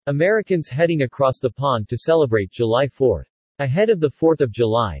Americans heading across the pond to celebrate July 4th. Ahead of the 4th of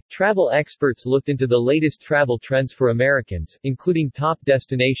July, travel experts looked into the latest travel trends for Americans, including top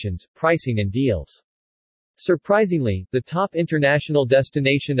destinations, pricing and deals. Surprisingly, the top international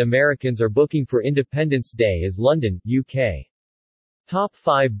destination Americans are booking for Independence Day is London, UK. Top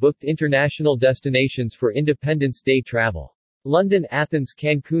 5 booked international destinations for Independence Day travel. London, Athens,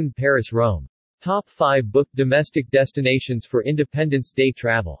 Cancun, Paris, Rome. Top 5 booked domestic destinations for Independence Day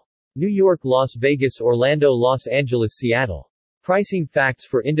travel. New York, Las Vegas, Orlando, Los Angeles, Seattle. Pricing facts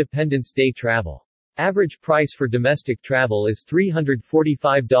for Independence Day travel. Average price for domestic travel is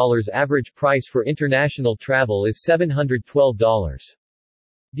 $345. Average price for international travel is $712.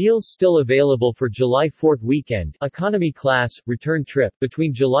 Deals still available for July 4th weekend, economy class, return trip,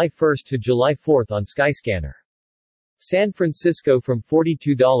 between July 1st to July 4th on Skyscanner. San Francisco from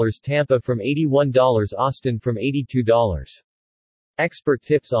 $42, Tampa from $81, Austin from $82. Expert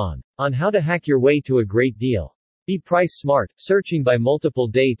tips on how to hack your way to a great deal. Be price smart. Searching by multiple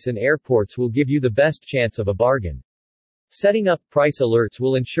dates and airports will give you the best chance of a bargain. Setting up price alerts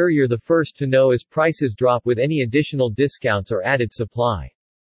will ensure you're the first to know as prices drop with any additional discounts or added supply.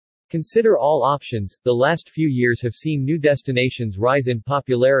 Consider all options. The last few years have seen new destinations rise in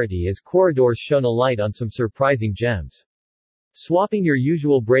popularity as corridors shone a light on some surprising gems. Swapping your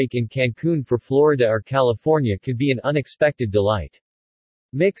usual break in Cancun for Florida or California could be an unexpected delight.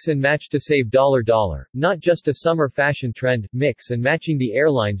 Mix and match to save $. Not just a summer fashion trend, mix and matching the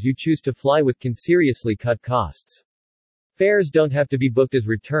airlines you choose to fly with can seriously cut costs. Fares don't have to be booked as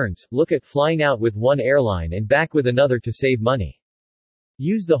returns. Look at flying out with one airline and back with another to save money.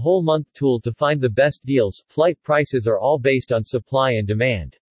 Use the whole month tool to find the best deals. Flight prices are all based on supply and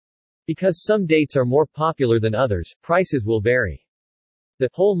demand. Because some dates are more popular than others, prices will vary. The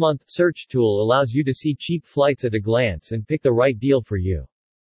whole month search tool allows you to see cheap flights at a glance and pick the right deal for you.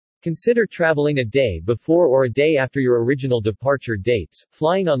 Consider traveling a day before or a day after your original departure dates.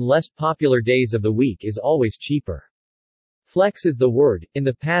 Flying on less popular days of the week is always cheaper. Flex is the word. In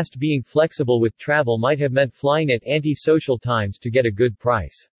the past, being flexible with travel might have meant flying at anti-social times to get a good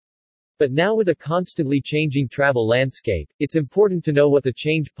price. But now, with a constantly changing travel landscape, it's important to know what the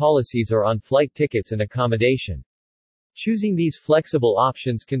change policies are on flight tickets and accommodation. Choosing these flexible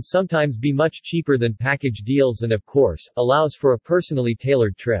options can sometimes be much cheaper than package deals and, of course, allows for a personally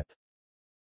tailored trip.